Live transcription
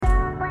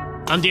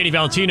I'm Danny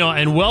Valentino,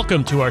 and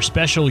welcome to our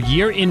special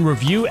Year in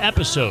Review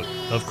episode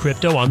of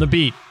Crypto on the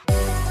Beat.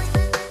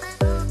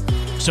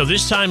 So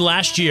this time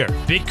last year,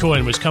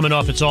 Bitcoin was coming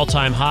off its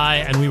all-time high,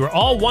 and we were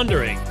all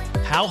wondering,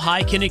 how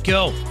high can it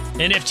go?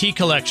 NFT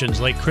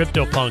collections like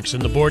CryptoPunks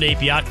and the Bored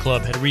Ape Yacht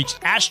Club had reached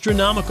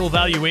astronomical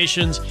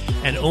valuations,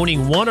 and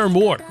owning one or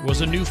more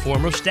was a new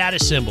form of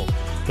status symbol.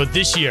 But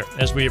this year,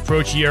 as we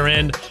approach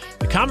year-end,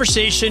 the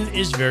conversation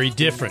is very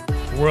different.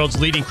 The world's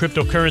leading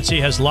cryptocurrency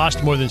has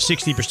lost more than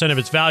 60% of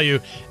its value,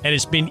 and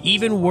it's been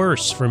even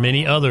worse for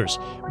many others.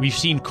 We've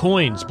seen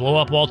coins blow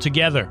up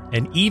altogether,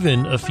 and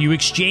even a few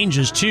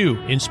exchanges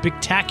too, in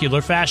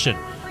spectacular fashion.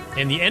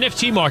 And the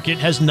NFT market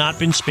has not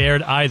been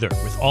spared either,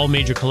 with all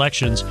major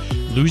collections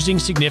losing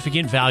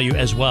significant value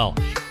as well.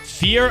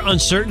 Fear,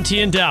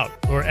 uncertainty, and doubt,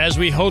 or as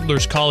we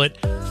hodlers call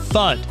it,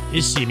 FUD,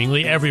 is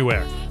seemingly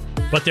everywhere.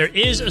 But there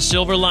is a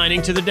silver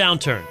lining to the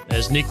downturn.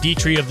 As Nick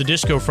Dietrich of the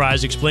Disco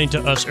Fries explained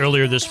to us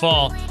earlier this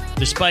fall,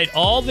 despite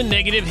all the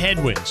negative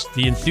headwinds,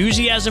 the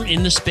enthusiasm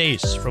in the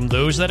space from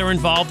those that are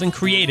involved in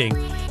creating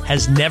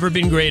has never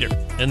been greater.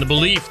 And the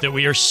belief that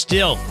we are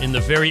still in the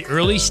very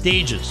early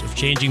stages of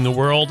changing the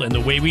world and the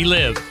way we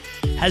live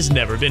has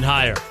never been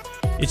higher.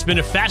 It's been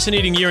a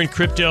fascinating year in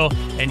crypto,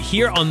 and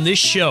here on this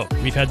show,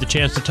 we've had the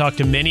chance to talk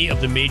to many of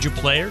the major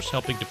players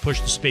helping to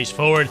push the space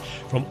forward,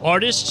 from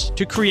artists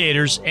to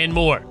creators and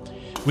more.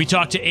 We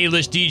talked to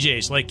A-list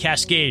DJs like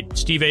Kaskade,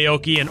 Steve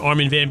Aoki, and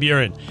Armin van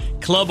Buuren,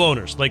 club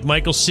owners like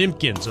Michael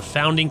Simpkins, a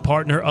founding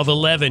partner of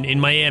 11 in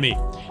Miami,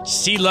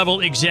 C-level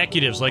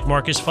executives like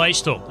Marcus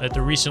Feistel at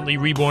the recently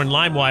reborn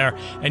LimeWire,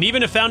 and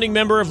even a founding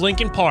member of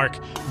Linkin Park,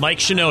 Mike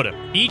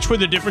Shinoda, each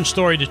with a different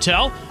story to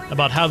tell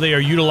about how they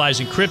are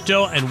utilizing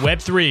crypto and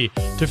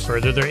Web3 to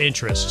further their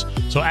interests.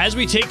 So as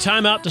we take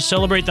time out to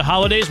celebrate the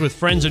holidays with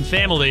friends and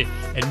family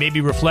and maybe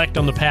reflect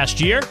on the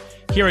past year,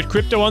 here at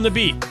Crypto on the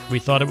Beat, we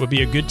thought it would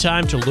be a good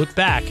time to look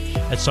back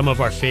at some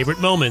of our favorite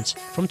moments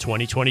from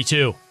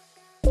 2022.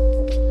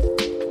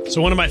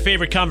 So one of my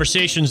favorite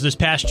conversations this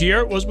past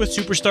year was with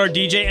superstar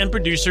DJ and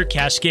producer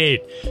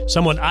Kaskade,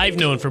 someone I've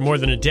known for more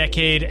than a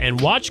decade and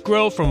watched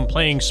grow from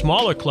playing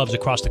smaller clubs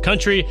across the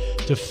country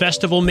to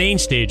festival main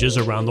stages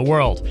around the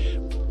world.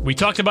 We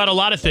talked about a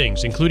lot of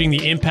things, including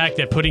the impact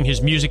that putting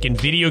his music in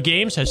video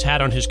games has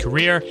had on his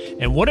career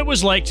and what it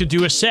was like to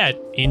do a set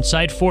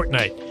inside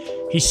Fortnite.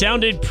 He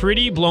sounded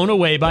pretty blown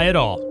away by it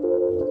all.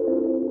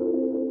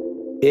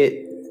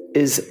 It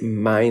is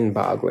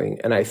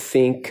mind-boggling. And I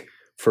think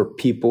for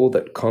people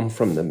that come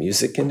from the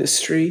music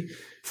industry,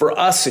 for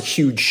us, a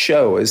huge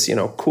show is,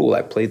 cool.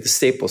 I played the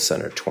Staples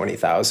Center,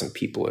 20,000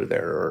 people are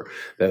there, or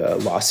the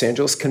Los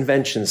Angeles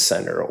Convention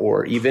Center,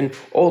 or even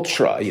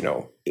Ultra,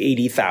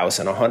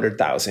 80,000,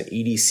 100,000,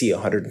 EDC,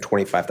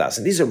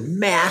 125,000. These are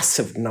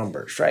massive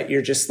numbers, right?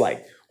 You're just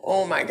like,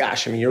 oh my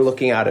gosh. I mean, you're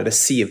looking out at a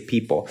sea of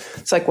people.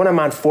 It's like when I'm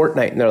on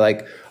Fortnite and they're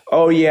like,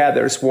 oh yeah,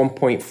 there's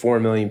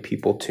 1.4 million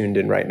people tuned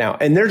in right now.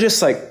 And they're just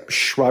like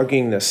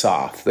shrugging this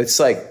off. It's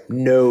like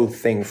no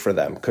thing for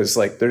them because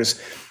like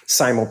there's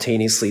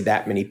simultaneously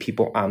that many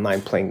people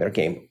online playing their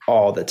game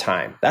all the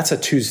time. That's a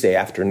Tuesday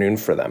afternoon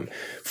for them.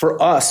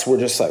 For us, we're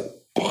just like,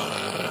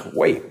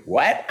 wait,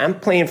 what? I'm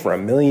playing for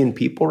 1 million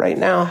people right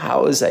now?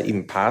 How is that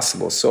even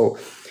possible? So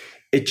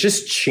it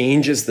just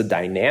changes the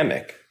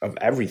dynamic of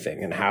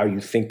everything and how you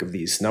think of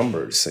these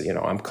numbers.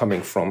 I'm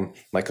coming from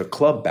like a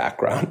club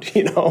background,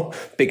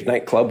 big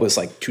nightclub was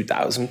like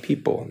 2,000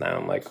 people. Now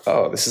I'm like,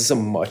 oh, this is a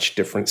much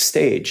different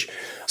stage.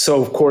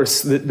 So of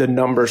course the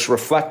numbers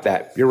reflect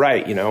that. You're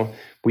right.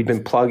 We've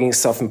been plugging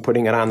stuff and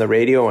putting it on the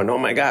radio and oh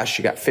my gosh,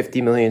 you got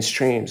 50 million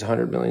streams,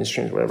 100 million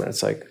streams, whatever.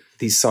 It's like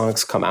these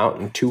songs come out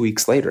and 2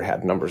 weeks later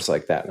have numbers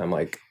like that. And I'm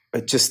like,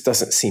 it just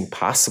doesn't seem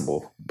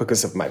possible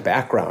because of my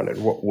background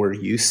and what we're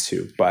used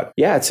to. But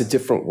yeah, it's a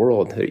different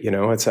world.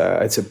 It's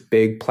a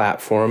big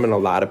platform and a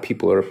lot of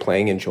people are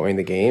playing, enjoying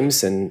the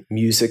games, and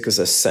music is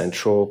a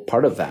central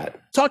part of that.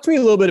 Talk to me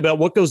a little bit about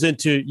what goes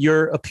into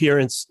your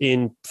appearance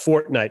in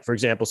Fortnite, for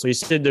example. So you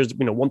said there's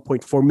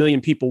 1.4 million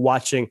people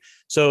watching.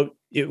 So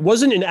it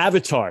wasn't an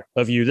avatar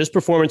of you. This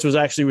performance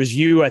was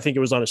you. I think it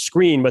was on a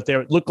screen, but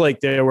it looked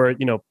like there were,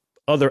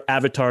 other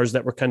avatars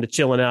that were kind of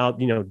chilling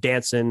out,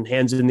 dancing,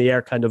 hands in the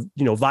air, kind of,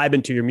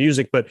 vibing to your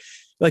music. But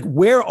like,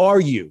 where are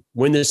you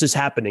when this is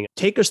happening?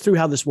 Take us through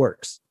how this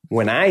works.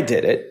 When I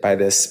did it, by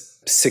this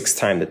sixth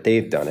time that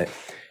they've done it,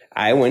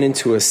 I went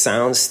into a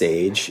sound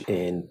stage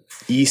in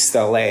East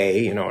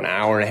LA, an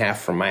hour and a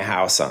half from my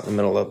house out in the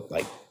middle of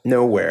like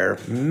nowhere,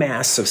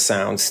 massive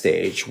sound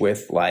stage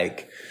with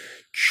like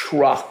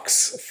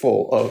trucks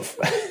full of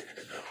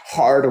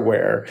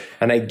hardware.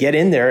 And I get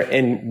in there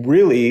and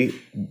really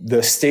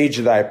the stage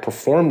that I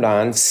performed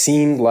on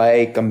seemed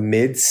like a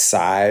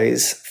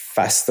mid-size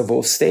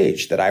festival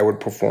stage that I would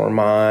perform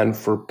on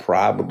for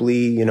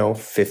probably,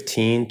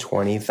 15,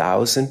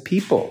 20,000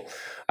 people.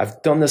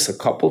 I've done this a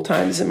couple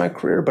times in my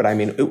career, but I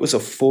mean, it was a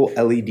full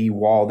LED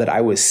wall that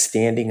I was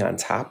standing on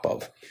top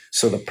of.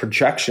 So the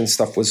projection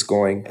stuff was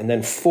going and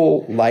then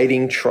full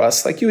lighting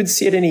truss like you would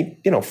see at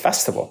any,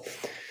 festival.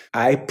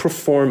 I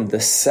performed the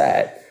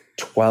set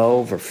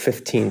 12 or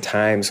 15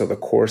 times over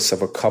the course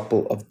of a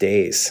couple of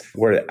days,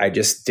 where I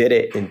just did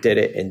it and did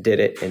it and did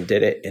it and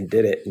did it and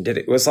did it and did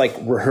it. It was like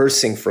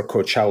rehearsing for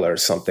Coachella or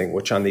something,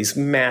 which on these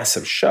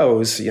massive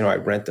shows, I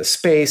rent the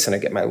space and I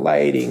get my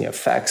lighting,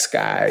 effects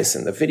guys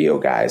and the video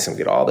guys, and we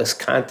get all this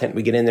content.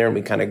 We get in there and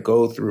we kind of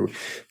go through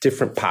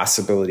different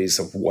possibilities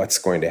of what's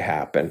going to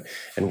happen.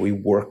 And we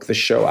work the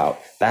show out.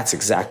 That's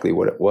exactly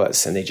what it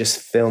was. And they just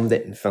filmed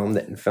it and filmed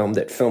it and filmed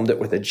it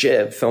with a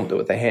jib, filmed it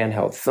with a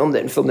handheld, filmed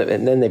it and filmed it.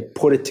 And then they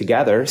put it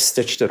together,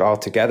 stitched it all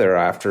together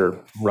after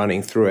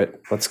running through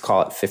it, let's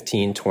call it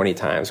 15, 20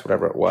 times,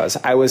 whatever it was.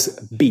 I was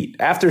beat.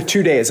 After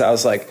 2 days, I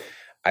was like,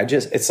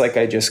 it's like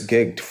I just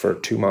gigged for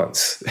 2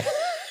 months.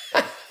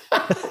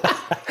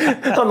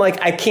 I'm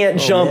like, I can't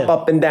jump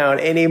up and down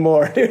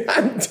anymore. Dude,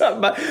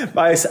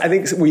 I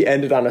think we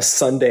ended on a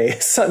Sunday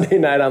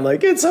night. I'm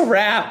like, it's a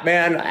wrap,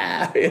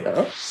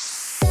 man.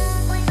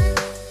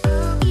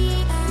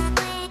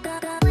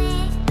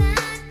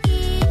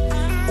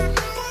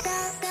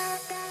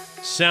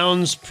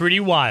 Sounds pretty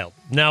wild.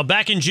 Now,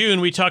 back in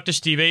June, we talked to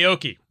Steve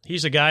Aoki.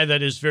 He's a guy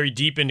that is very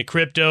deep into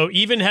crypto,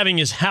 even having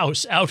his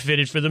house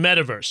outfitted for the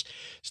metaverse.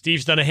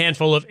 Steve's done a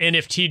handful of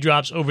NFT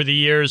drops over the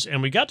years,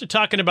 and we got to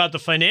talking about the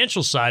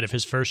financial side of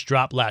his first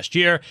drop last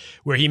year,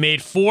 where he made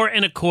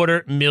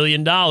 $4.25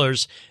 million.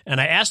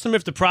 And I asked him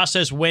if the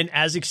process went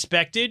as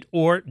expected,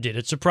 or did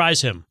it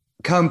surprise him?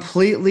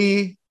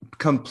 Completely,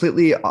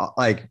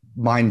 like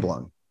mind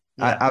blown.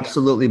 Yeah.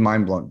 Absolutely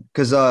mind blown.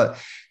 Because,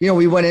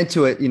 we went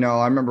into it,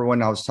 I remember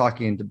when I was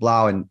talking to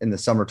Blau in the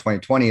summer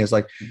 2020, it was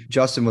like,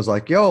 Justin was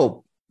like,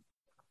 yo,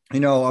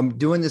 I'm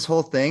doing this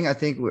whole thing. I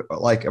think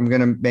I'm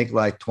going to make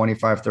like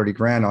 25, 30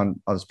 grand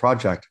on this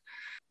project,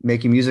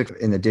 making music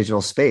in the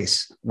digital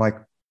space. I'm like,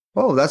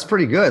 oh, that's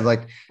pretty good.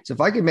 Like, so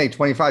if I could make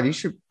 25, you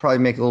should probably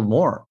make a little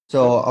more.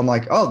 So I'm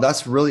like, oh,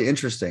 that's really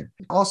interesting.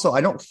 Also,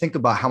 I don't think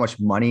about how much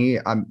money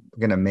I'm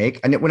going to make.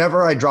 And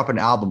whenever I drop an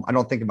album, I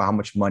don't think about how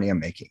much money I'm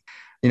making.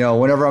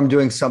 Whenever I'm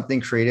doing something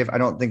creative, I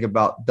don't think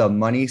about the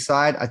money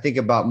side. I think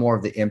about more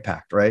of the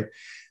impact, right?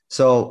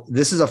 So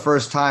this is the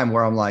first time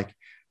where I'm like,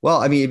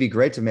 well, I mean, it'd be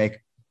great to make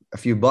a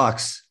few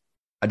bucks.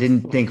 I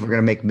didn't think we're going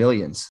to make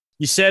millions.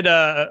 You said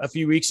a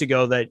few weeks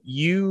ago that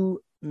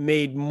you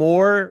made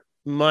more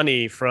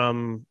money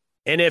from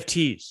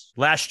NFTs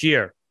last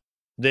year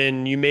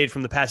than you made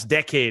from the past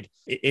decade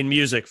in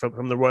music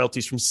from the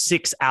royalties from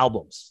 6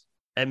 albums.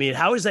 I mean,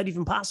 how is that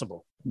even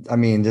possible? I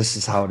mean, this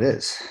is how it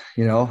is,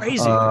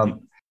 Crazy.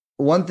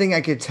 One thing I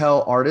could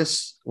tell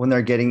artists when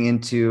they're getting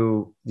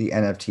into the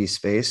NFT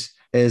space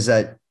is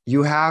that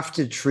you have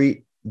to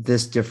treat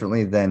this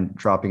differently than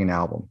dropping an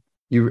album.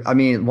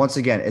 Once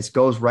again, it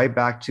goes right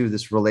back to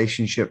this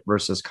relationship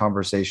versus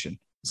conversation.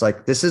 It's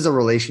like, this is a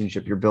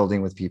relationship you're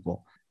building with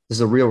people. This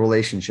is a real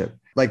relationship.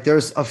 Like,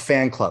 there's a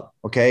fan club.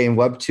 Okay. In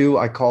Web 2,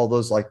 I call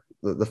those like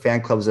the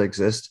fan clubs that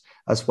exist.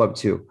 That's Web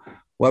 2.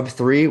 Web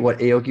 3, what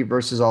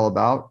Aokiverse is all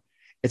about,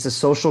 it's a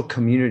social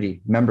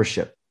community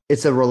membership.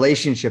 It's a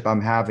relationship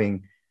I'm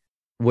having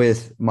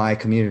with my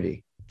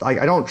community.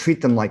 I don't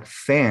treat them like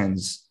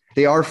fans.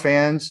 They are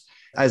fans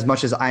as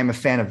much as I'm a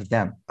fan of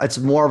them. It's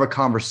more of a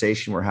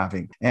conversation we're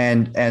having.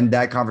 And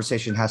that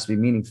conversation has to be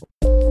meaningful.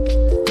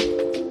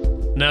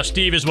 Now,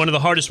 Steve is one of the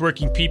hardest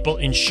working people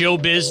in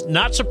showbiz,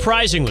 not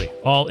surprisingly,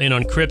 all in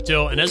on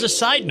crypto. And as a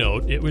side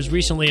note, it was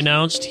recently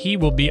announced he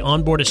will be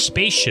on board a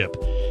spaceship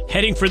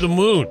heading for the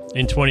moon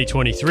in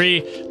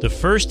 2023, the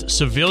first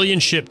civilian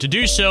ship to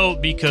do so,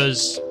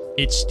 because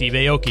it's Steve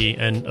Aoki,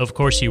 and of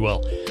course he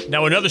will.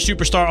 Now, another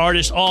superstar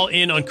artist all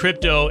in on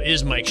crypto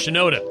is Mike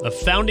Shinoda, a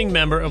founding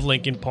member of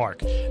Linkin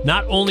Park.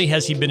 Not only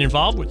has he been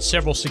involved with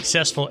several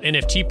successful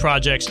NFT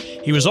projects,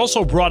 he was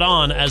also brought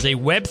on as a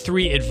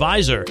Web3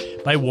 advisor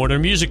by Warner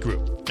Music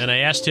Group. And I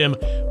asked him,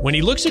 when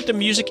he looks at the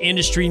music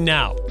industry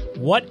now,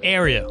 what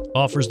area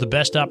offers the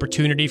best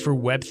opportunity for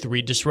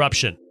Web3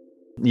 disruption?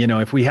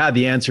 If we had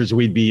the answers,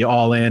 we'd be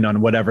all in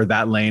on whatever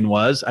that lane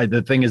was.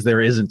 The thing is,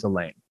 there isn't a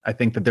lane. I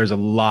think that there's a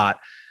lot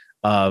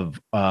of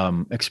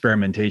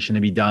experimentation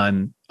to be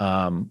done.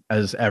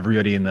 As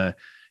everybody in the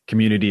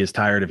community is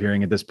tired of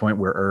hearing at this point,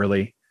 we're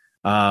early.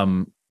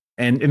 And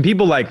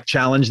people like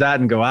challenge that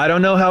and go, I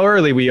don't know how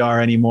early we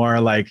are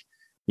anymore. Like,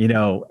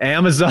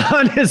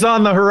 Amazon is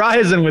on the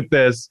horizon with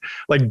this,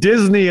 like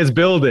Disney is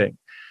building.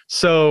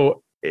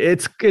 So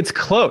it's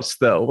close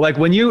though. Like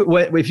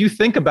if you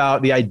think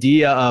about the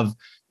idea of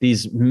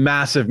these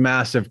massive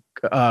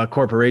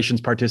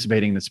corporations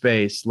participating in the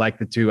space, like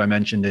the 2 I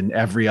mentioned and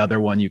every other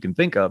one you can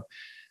think of,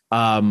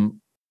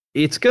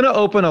 it's going to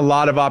open a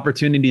lot of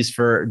opportunities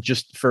for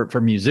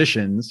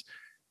musicians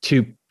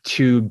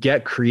to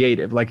get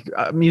creative. Like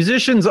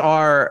musicians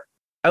are,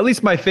 at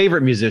least my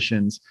favorite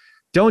musicians,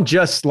 don't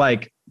just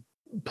like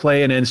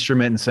play an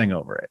instrument and sing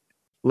over it.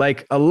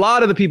 Like a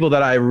lot of the people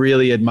that I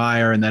really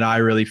admire and that I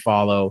really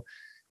follow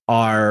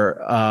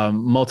are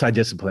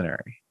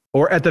multidisciplinary,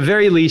 or at the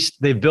very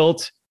least, they've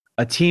built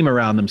a team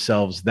around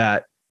themselves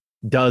that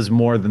does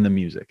more than the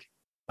music.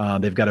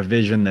 They've got a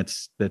vision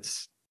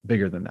that's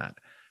bigger than that.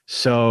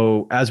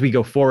 So as we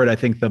go forward, I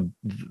think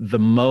the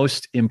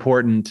most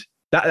important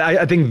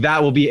I think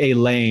that will be a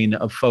lane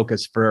of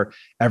focus for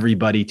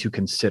everybody to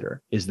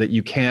consider, is that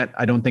you can't,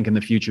 I don't think in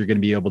the future you're going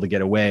to be able to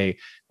get away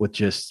with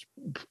just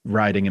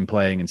writing and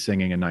playing and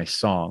singing a nice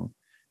song.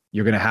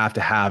 You're going to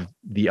have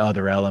the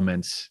other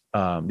elements,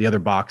 the other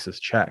boxes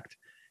checked.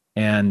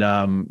 And,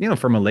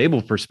 from a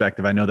label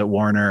perspective, I know that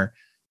Warner,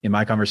 in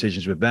my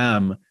conversations with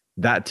them,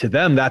 that to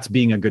them, that's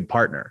being a good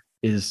partner,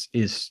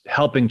 is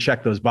helping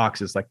check those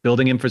boxes, like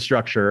building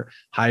infrastructure,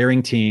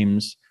 hiring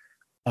teams,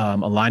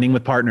 aligning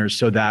with partners,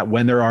 so that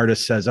when their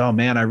artist says, oh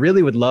man, I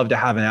really would love to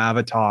have an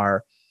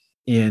avatar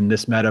in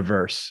this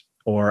metaverse,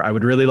 or I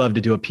would really love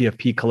to do a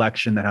PFP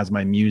collection that has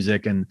my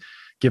music and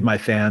give my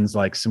fans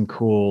like some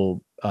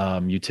cool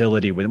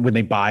utility when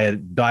they buy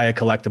a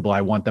collectible.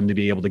 I want them to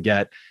be able to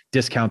get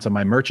discounts on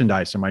my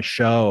merchandise or my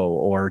show,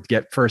 or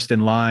get first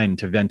in line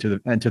to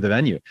enter the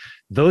venue.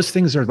 Those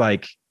things are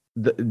like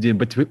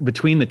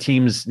between the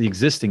teams, the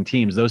existing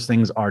teams, those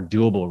things are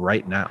doable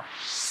right now.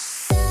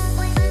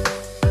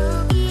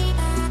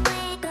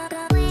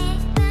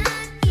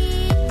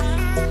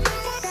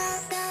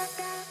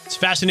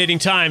 Fascinating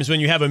times when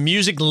you have a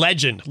music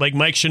legend like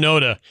Mike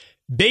Shinoda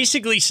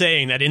basically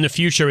saying that in the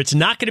future it's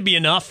not going to be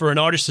enough for an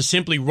artist to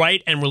simply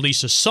write and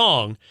release a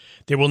song.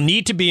 There will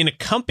need to be an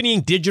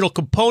accompanying digital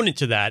component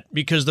to that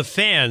because the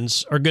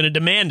fans are going to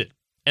demand it,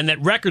 and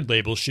that record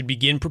labels should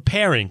begin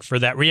preparing for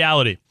that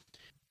reality.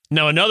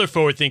 Now, another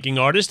forward-thinking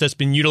artist that's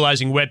been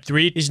utilizing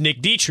Web3 is Nick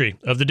Dietrich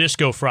of the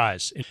Disco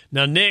Fries.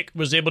 Now, Nick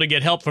was able to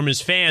get help from his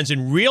fans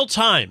in real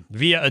time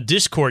via a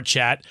Discord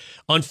chat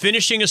on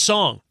finishing a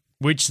song,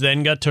 which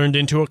then got turned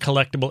into a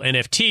collectible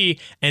NFT,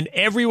 and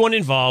everyone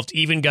involved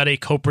even got a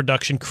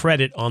co-production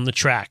credit on the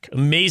track.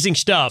 Amazing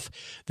stuff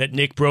that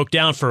Nick broke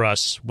down for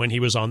us when he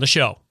was on the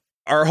show.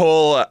 Our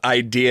whole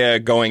idea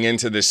going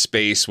into this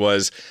space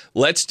was,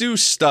 let's do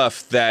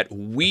stuff that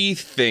we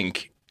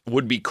think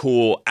would be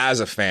cool as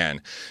a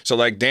fan. So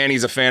like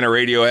Danny's a fan of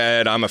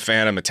Radiohead, I'm a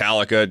fan of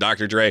Metallica,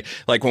 Dr. Dre.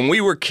 Like when we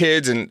were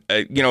kids and,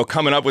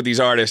 coming up with these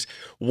artists,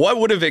 what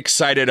would have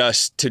excited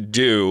us to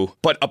do,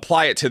 but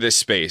apply it to this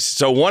space?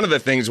 So one of the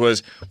things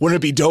was, wouldn't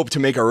it be dope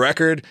to make a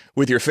record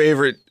with your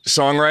favorite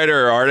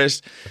songwriter or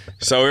artist?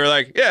 So we were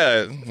like,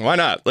 yeah, why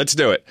not? Let's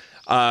do it.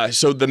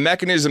 So the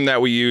mechanism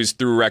that we used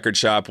through Record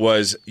Shop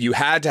was you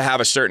had to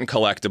have a certain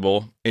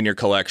collectible in your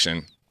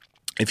collection.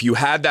 If you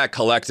had that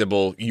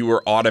collectible, you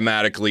were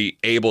automatically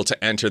able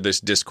to enter this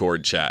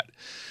Discord chat.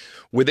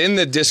 Within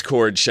the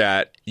Discord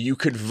chat, you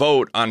could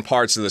vote on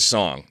parts of the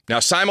song. Now,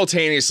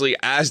 simultaneously,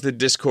 as the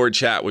Discord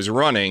chat was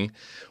running,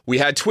 we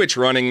had Twitch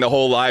running the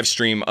whole live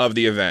stream of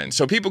the event.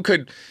 So people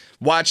could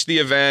watch the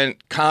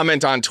event,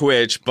 comment on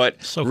Twitch,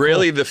 but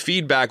really the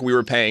feedback we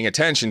were paying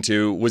attention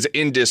to was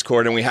in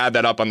Discord, and we had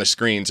that up on the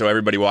screen so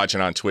everybody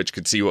watching on Twitch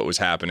could see what was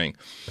happening.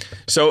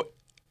 So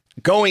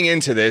going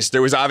into this,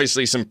 there was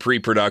obviously some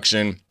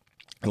pre-production.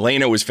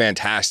 Elena was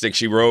fantastic.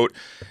 She wrote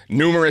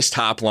numerous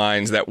top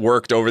lines that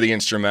worked over the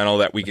instrumental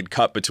that we could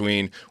cut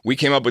between. We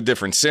came up with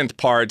different synth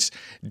parts.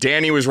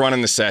 Danny was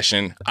running the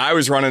session. I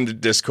was running the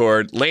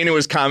Discord. Lena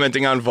was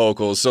commenting on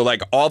vocals. So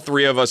like all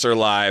three of us are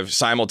live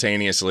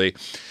simultaneously.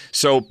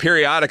 So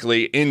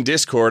periodically in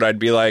Discord, I'd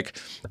be like,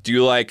 do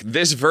you like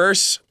this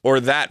verse or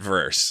that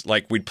verse?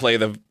 Like we'd play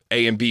the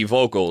A and B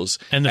vocals.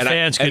 And the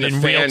fans could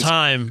in real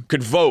time.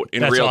 Could vote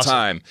in real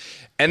time.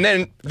 And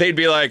then they'd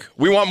be like,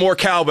 we want more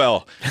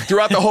cowbell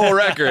throughout the whole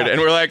record. And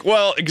we're like,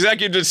 well,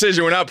 executive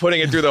decision, we're not putting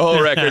it through the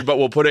whole record, but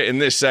we'll put it in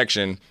this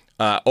section.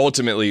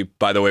 Ultimately,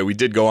 by the way, we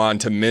did go on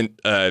to mint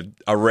a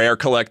rare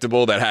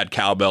collectible that had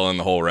cowbell in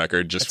the whole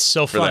record, just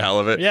for the hell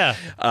of it. Yeah.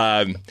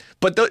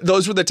 But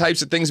those were the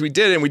types of things we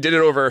did, and we did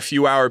it over a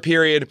few hour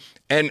period.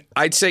 And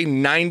I'd say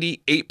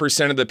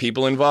 98% of the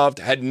people involved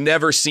had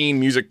never seen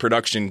music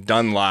production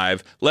done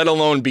live, let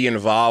alone be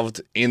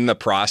involved in the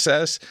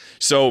process.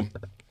 So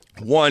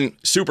one,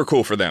 super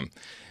cool for them.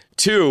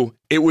 Two,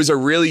 it was a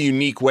really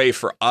unique way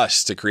for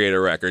us to create a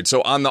record.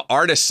 So on the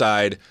artist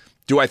side,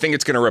 do I think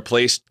it's going to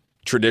replace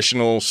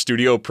traditional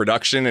studio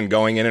production and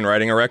going in and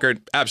writing a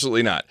record?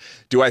 Absolutely not.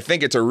 Do I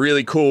think it's a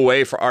really cool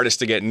way for artists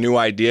to get new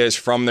ideas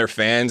from their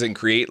fans and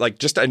create like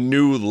just a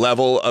new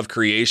level of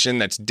creation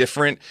that's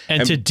different?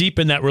 And to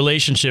deepen that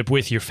relationship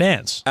with your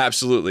fans.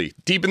 Absolutely.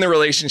 Deepen the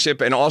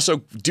relationship and also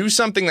do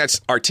something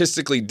that's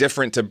artistically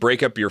different to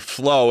break up your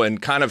flow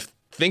and kind of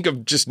think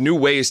of just new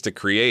ways to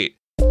create.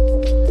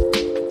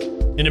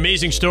 An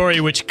amazing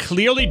story which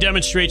clearly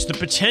demonstrates the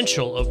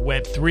potential of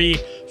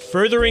Web3,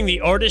 furthering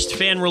the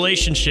artist-fan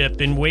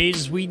relationship in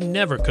ways we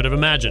never could have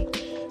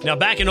imagined. Now,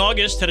 back in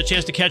August, had a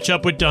chance to catch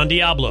up with Don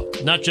Diablo,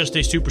 not just a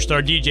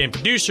superstar DJ and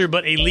producer,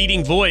 but a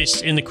leading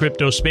voice in the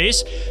crypto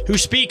space who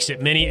speaks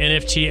at many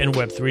NFT and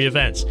Web3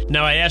 events.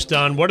 Now, I asked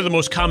Don what are the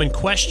most common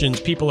questions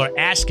people are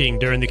asking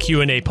during the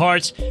Q&A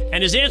parts,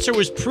 and his answer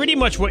was pretty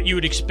much what you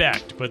would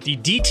expect, but the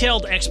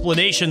detailed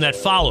explanation that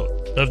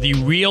followed of the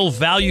real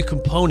value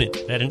component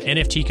that an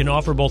NFT can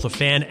offer both a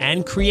fan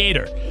and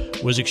creator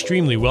was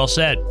extremely well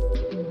said.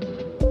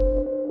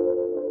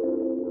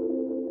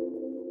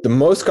 The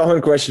most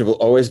common question will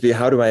always be,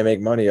 how do I make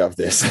money off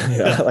this?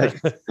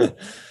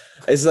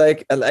 It's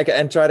like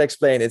and try to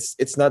explain.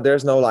 It's not.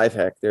 There's no life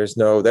hack. There is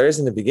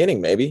in the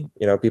beginning maybe.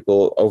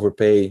 People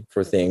overpay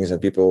for things,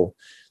 and they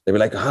were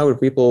like, how are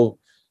people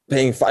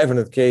paying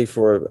 $500K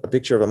for a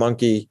picture of a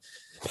monkey?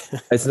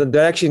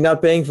 They're actually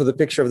not paying for the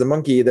picture of the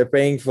monkey. They're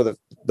paying for the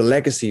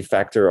legacy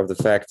factor of the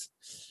fact,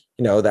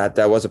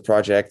 that was a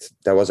project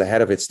that was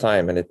ahead of its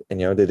time, and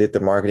they did the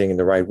marketing in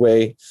the right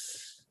way.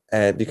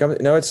 And it becomes,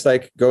 it's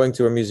like going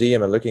to a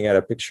museum and looking at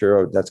a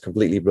picture that's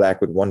completely black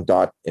with one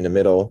dot in the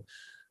middle.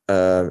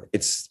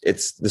 It's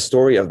the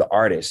story of the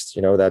artist,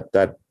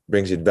 that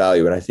brings it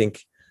value. And I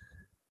think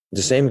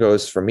the same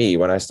goes for me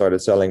when I started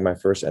selling my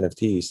first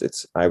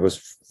NFTs. I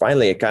was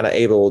finally kind of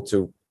able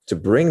to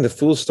bring the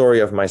full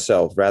story of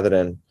myself rather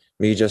than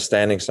me just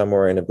standing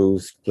somewhere in a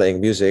booth playing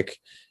music.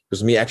 It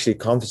was me actually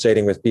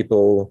conversating with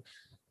people,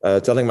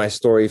 telling my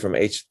story from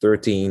age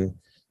 13,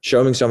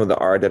 showing some of the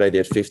art that I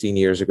did 15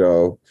 years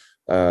ago.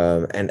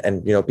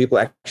 And people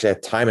actually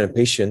had time and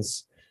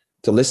patience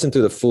to listen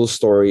to the full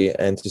story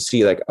and to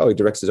see like, oh, he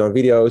directs his own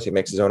videos, he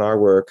makes his own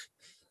artwork,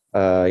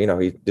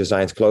 he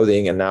designs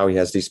clothing, and now he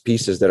has these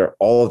pieces that are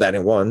all of that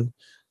in one.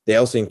 They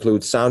also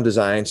include sound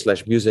design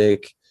 /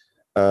 music.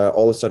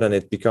 All of a sudden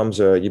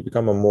you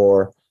become a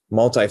more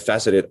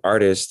multifaceted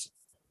artist,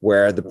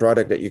 where the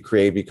product that you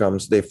create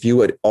they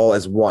view it all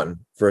as one,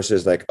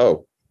 versus like,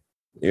 oh,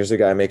 here's a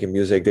guy making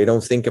music. They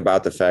don't think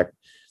about the fact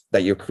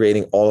that you're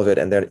creating all of it,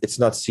 and that it's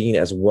not seen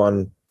as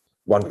one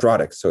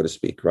product, so to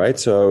speak, right?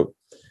 So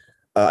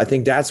I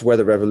think that's where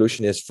the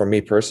revolution is for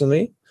me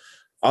personally.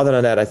 Other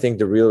than that, I think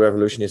the real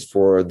revolution is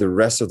for the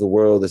rest of the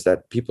world, is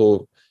that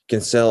people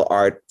can sell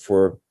art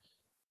for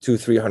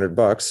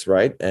 $200-300,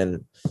 right?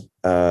 And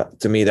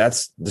to me,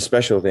 that's the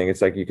special thing.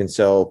 It's like you can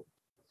sell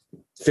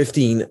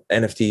 15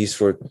 NFTs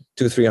for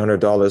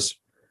 $200-300,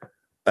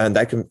 and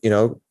that can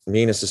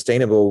mean a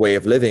sustainable way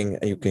of living,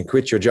 and you can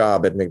quit your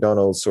job at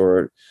McDonald's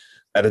or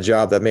at a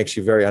job that makes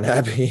you very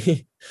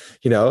unhappy.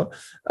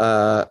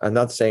 I'm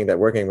not saying that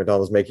working at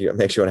McDonald's makes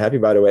you unhappy,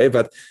 by the way,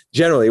 but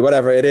generally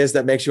whatever it is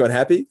that makes you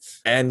unhappy,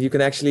 and you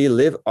can actually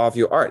live off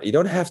your art. You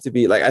don't have to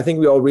be like, I think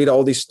we all read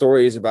all these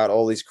stories about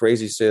all these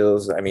crazy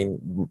sales. I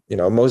mean,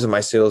 most of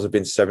my sales have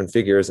been 7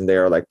 figures and they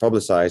are like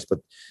publicized, but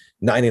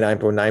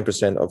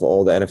 99.9% of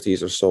all the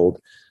NFTs are sold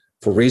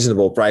for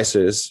reasonable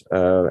prices,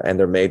 and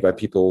they're made by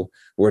people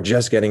who are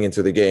just getting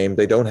into the game.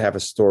 They don't have a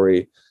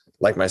story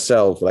like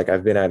myself. Like,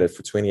 I've been at it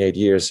for 28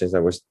 years, since I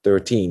was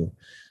 13.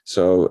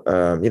 So,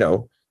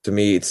 to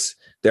me,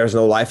 there's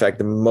no life hack.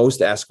 The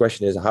most asked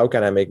question is, how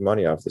can I make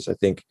money off this? I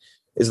think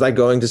it's like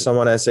going to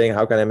someone and saying,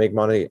 how can I make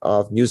money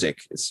off music?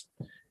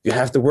 You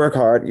have to work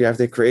hard. You have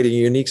to create a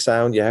unique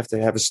sound. You have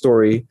to have a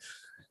story,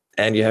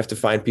 and you have to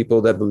find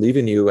people that believe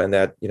in you and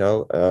that,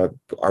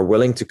 are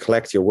willing to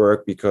collect your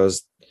work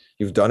because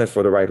you've done it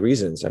for the right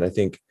reasons. And I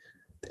think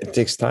it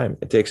takes time.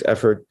 It takes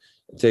effort.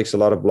 It takes a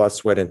lot of blood,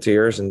 sweat, and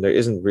tears. And there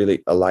isn't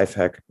really a life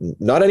hack,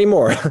 not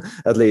anymore,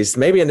 at least.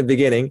 Maybe in the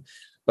beginning,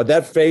 but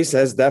that phase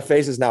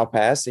is now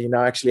past. So you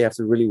now actually have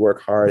to really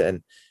work hard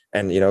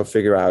and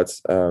figure out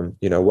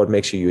what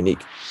makes you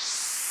unique.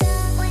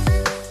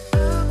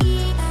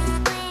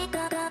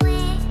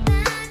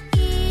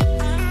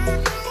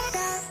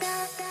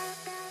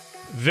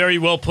 Very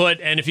well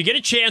put. And if you get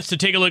a chance to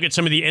take a look at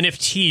some of the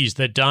NFTs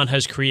that Don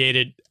has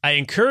created, I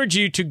encourage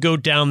you to go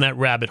down that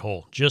rabbit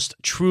hole. Just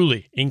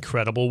truly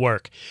incredible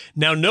work.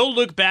 Now, no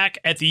look back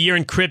at the year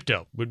in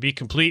crypto would be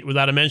complete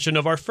without a mention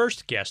of our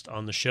first guest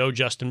on the show,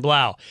 Justin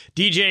Blau,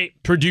 DJ,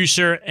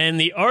 producer, and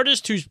the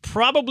artist who's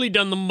probably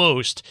done the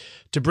most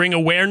to bring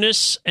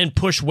awareness and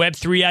push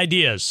Web3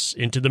 ideas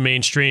into the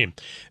mainstream.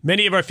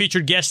 Many of our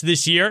featured guests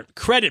this year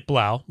credit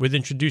Blau with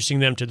introducing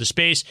them to the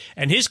space,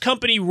 and his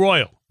company,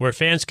 Royal, where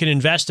fans can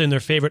invest in their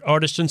favorite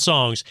artists and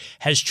songs,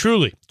 has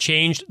truly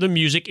changed the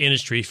music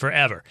industry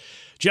forever.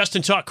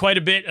 Justin talked quite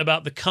a bit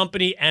about the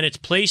company and its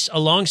place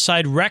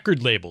alongside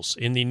record labels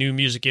in the new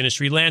music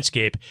industry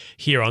landscape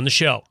here on the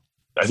show.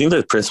 I think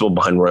the principle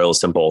behind Royal is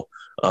simple.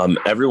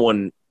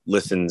 Everyone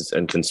listens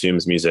and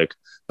consumes music,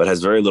 but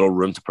has very little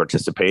room to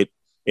participate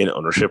in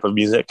ownership of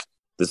music.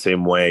 The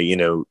same way,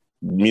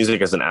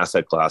 music as an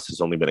asset class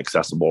has only been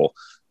accessible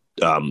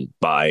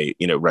by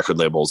record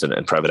labels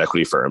and private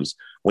equity firms.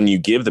 When you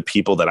give the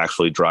people that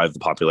actually drive the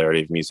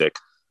popularity of music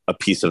a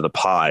piece of the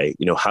pie,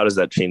 how does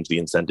that change the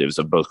incentives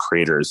of both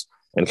creators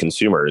and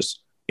consumers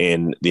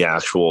in the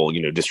actual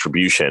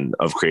distribution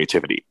of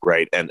creativity,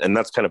 right? And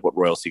that's kind of what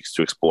Royal seeks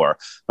to explore.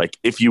 Like,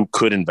 if you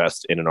could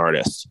invest in an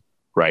artist,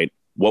 right,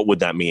 what would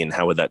that mean?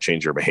 How would that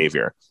change your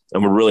behavior?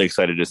 And we're really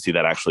excited to see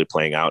that actually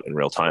playing out in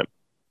real time.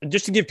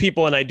 Just to give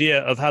people an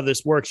idea of how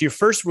this works, your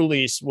first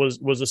release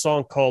was a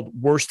song called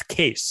Worst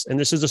Case. And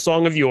this is a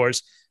song of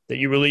yours that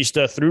you released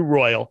through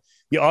Royal.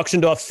 You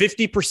auctioned off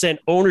 50%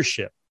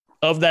 ownership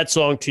of that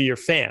song to your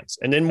fans.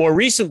 And then more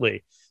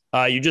recently,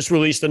 you just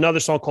released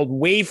another song called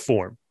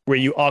Waveform, where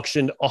you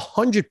auctioned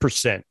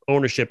 100%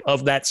 ownership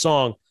of that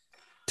song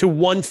to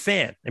one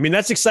fan. I mean,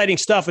 that's exciting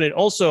stuff. And it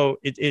also,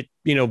 it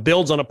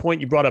builds on a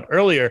point you brought up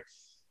earlier.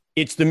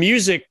 It's the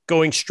music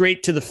going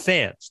straight to the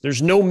fans.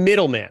 There's no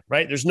middleman,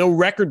 right? There's no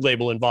record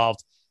label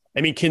involved.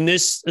 I mean, can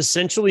this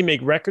essentially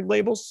make record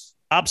labels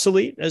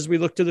obsolete as we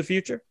look to the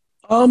future?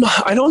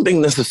 I don't think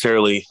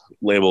necessarily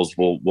labels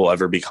will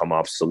ever become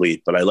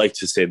obsolete, but I like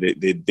to say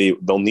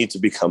they'll need to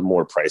become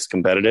more price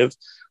competitive,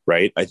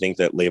 right? I think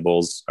that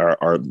labels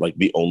are like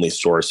the only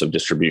source of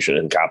distribution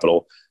and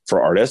capital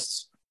for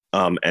artists.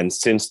 And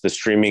since the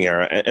streaming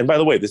era, and by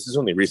the way, this is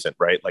only recent,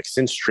 right? Like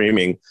since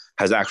streaming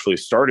has actually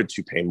started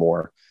to pay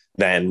more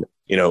than,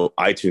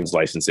 iTunes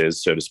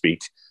licenses, so to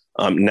speak.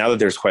 Now that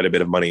there's quite a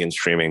bit of money in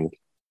streaming,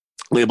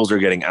 labels are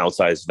getting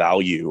outsized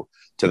value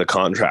to the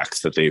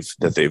contracts that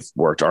they've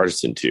worked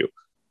artists into,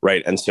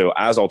 right? And so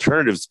as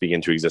alternatives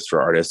begin to exist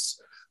for artists,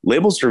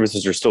 label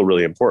services are still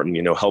really important,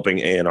 helping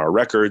A&R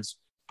records,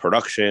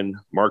 production,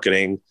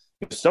 marketing.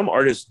 Some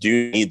artists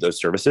do need those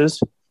services.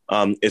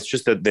 It's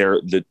just that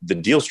the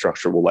deal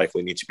structure will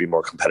likely need to be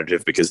more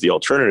competitive, because the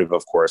alternative,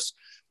 of course,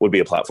 would be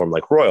a platform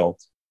like Royal,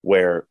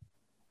 where,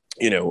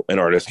 an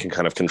artist can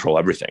kind of control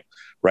everything,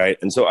 right?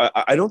 And so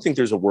I don't think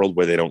there's a world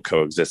where they don't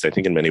coexist. I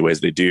think in many ways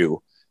they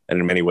do. And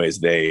in many ways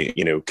they,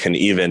 can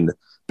even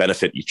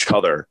benefit each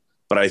other.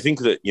 But I think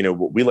that,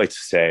 what we like to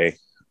say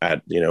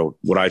at,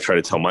 what I try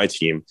to tell my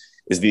team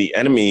is the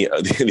enemy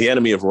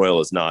of Royal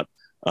is not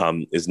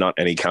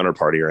any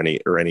counterparty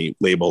or any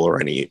label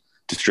or any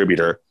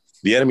distributor.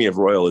 The enemy of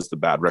Royal is the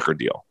bad record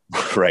deal,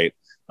 right?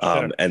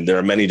 Sure. And there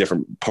are many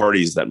different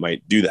parties that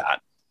might do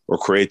that or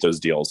create those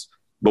deals,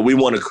 but we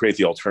want to create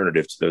the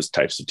alternative to those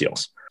types of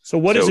deals. So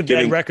what is a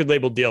bad record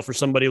label deal? For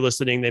somebody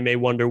listening, they may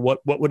wonder what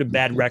would a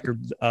bad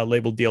record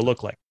label deal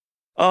look like?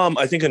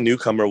 I think a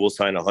newcomer will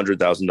sign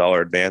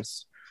 $100,000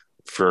 advance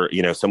for,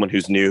 someone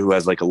who's new, who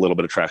has like a little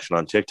bit of traction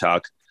on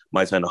TikTok,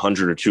 might sign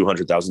 $100,000 or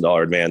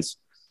 $200,000 advance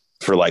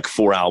for like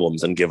 4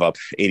 albums and give up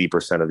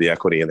 80% of the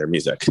equity in their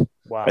music.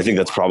 Wow. I think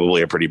that's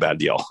probably a pretty bad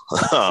deal.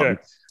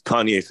 Sure.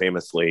 Kanye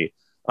famously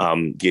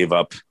gave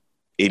up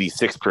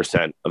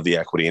 86% of the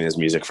equity in his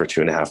music for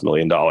 $2.5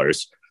 million.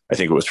 I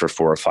think it was for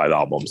 4 or 5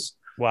 albums.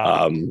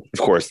 Wow. Of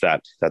course,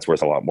 that's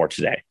worth a lot more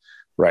today,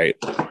 right?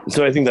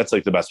 So I think that's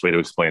like the best way to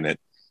explain it.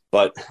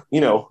 But,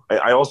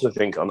 I also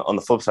think on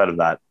the flip side of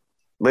that,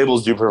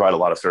 labels do provide a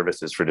lot of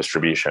services for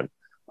distribution.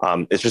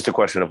 It's just a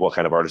question of what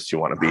kind of artist you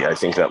want to be. I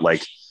think that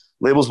like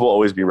labels will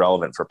always be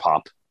relevant for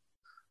pop.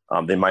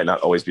 They might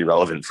not always be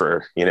relevant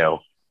for,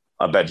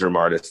 a bedroom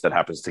artist that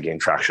happens to gain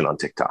traction on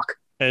TikTok.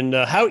 And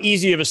how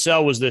easy of a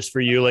sell was this for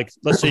you? Like,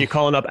 let's say you're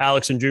calling up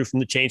Alex and Drew from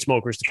the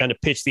Chainsmokers to kind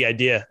of pitch the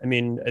idea. I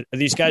mean, are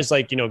these guys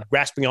like,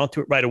 grasping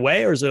onto it right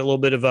away, or is it a little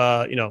bit of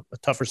a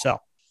tougher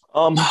sell?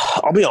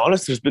 I'll be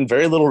honest, there's been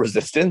very little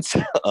resistance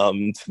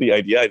to the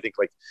idea. I think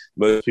like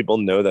most people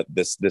know that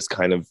this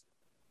kind of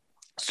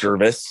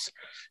service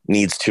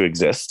needs to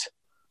exist.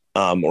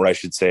 Or I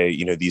should say,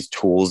 these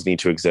tools need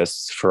to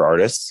exist for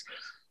artists.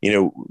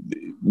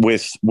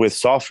 With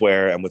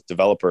software and with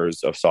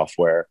developers of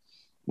software,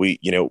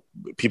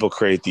 people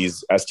create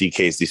these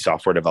SDKs, these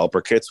software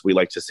developer kits. We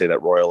like to say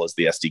that Royal is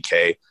the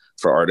SDK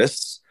for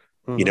artists.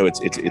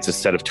 Mm-hmm. It's a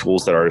set of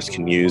tools that artists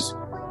can use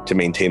to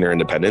maintain their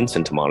independence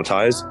and to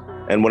monetize.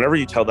 And whenever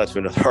you tell that to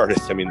another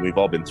artist, I mean, we've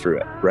all been through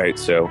it, right?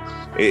 So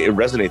it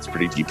resonates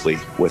pretty deeply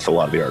with a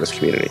lot of the artist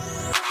community.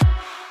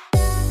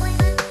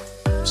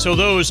 So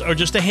those are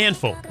just a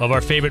handful of our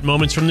favorite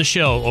moments from the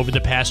show over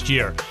the past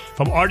year.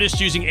 From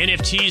artists using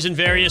NFTs in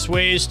various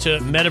ways to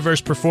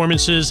metaverse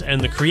performances and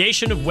the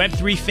creation of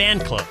Web3 fan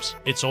clubs,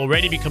 it's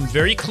already become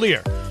very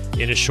clear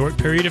in a short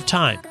period of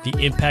time the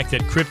impact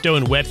that crypto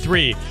and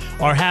Web3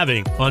 are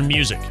having on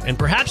music. And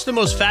perhaps the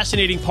most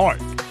fascinating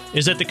part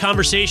is that the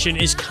conversation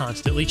is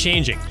constantly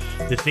changing.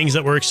 The things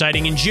that were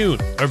exciting in June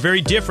are very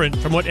different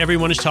from what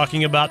everyone is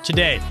talking about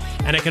today.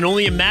 And I can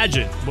only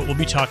imagine what we'll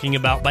be talking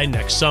about by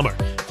next summer.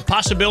 The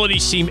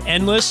possibilities seem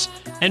endless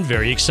and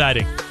very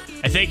exciting.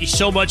 I thank you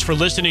so much for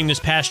listening this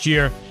past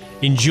year.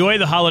 Enjoy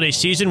the holiday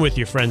season with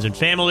your friends and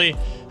family.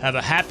 Have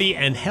a happy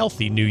and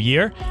healthy new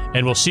year.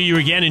 And we'll see you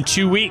again in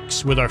 2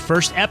 weeks with our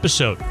first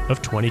episode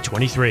of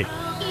 2023.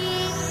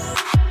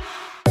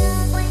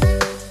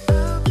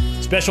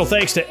 Special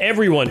thanks to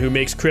everyone who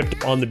makes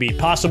Crypt on the Beat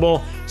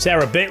possible.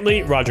 Sarah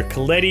Bentley, Roger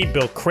Coletti,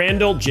 Bill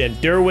Crandall, Jen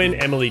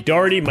Derwin, Emily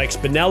Doherty, Mike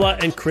Spinella,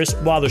 and Chris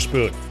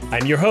Wotherspoon.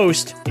 I'm your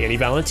host, Danny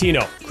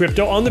Valentino.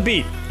 Crypto on the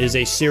Beat is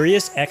a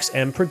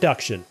SiriusXM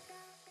production.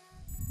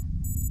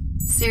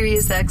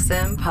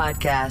 SiriusXM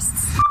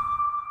Podcasts.